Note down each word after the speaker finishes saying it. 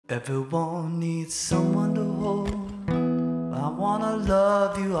Everyone needs someone to hold. I wanna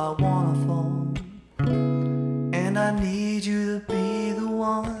love you, I wanna fall. And I need you to be the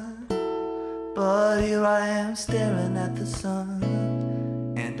one. But here I am staring at the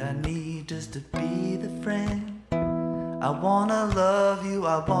sun. And I need just to be the friend. I wanna love you,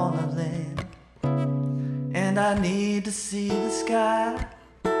 I wanna land. And I need to see the sky.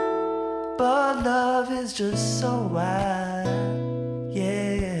 But love is just so wide. Yeah.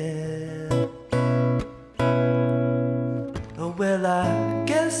 Well, I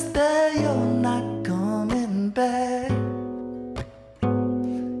guess that you're not coming back.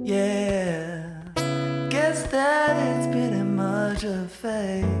 Yeah, guess that it's pretty much a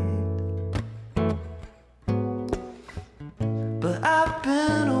fate. But I've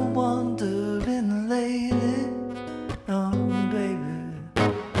been wondering lately, oh baby,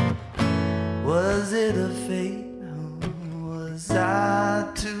 was it a fate? Was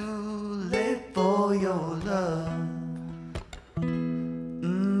I too late for your love?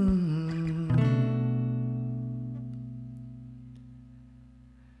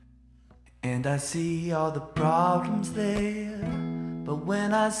 And I see all the problems there, but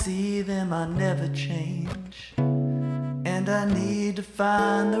when I see them I never change. And I need to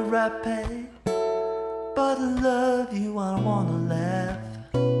find the right path. But I love you, I wanna laugh.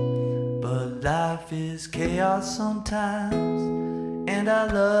 But life is chaos sometimes. And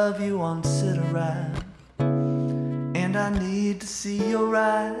I love you, wanna sit around. And I need to see your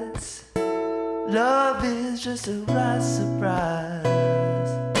eyes. Love is just a right surprise.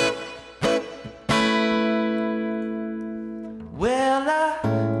 Well,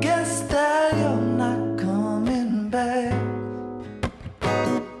 I guess that you're not coming back.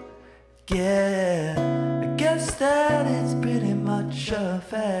 Yeah, I guess that it's pretty much a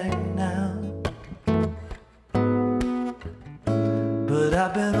fact now. But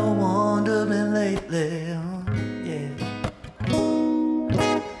I've been wondering lately, yeah.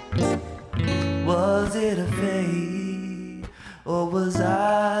 Was it a fate, or was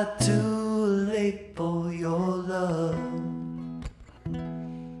I too late for your love?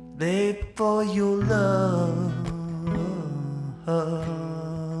 Late for your love.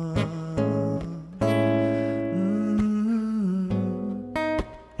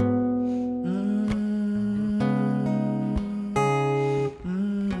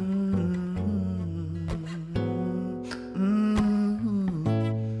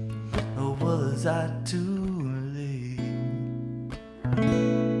 Or was I too late?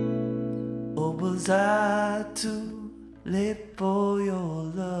 Or was I too late for your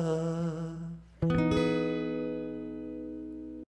love?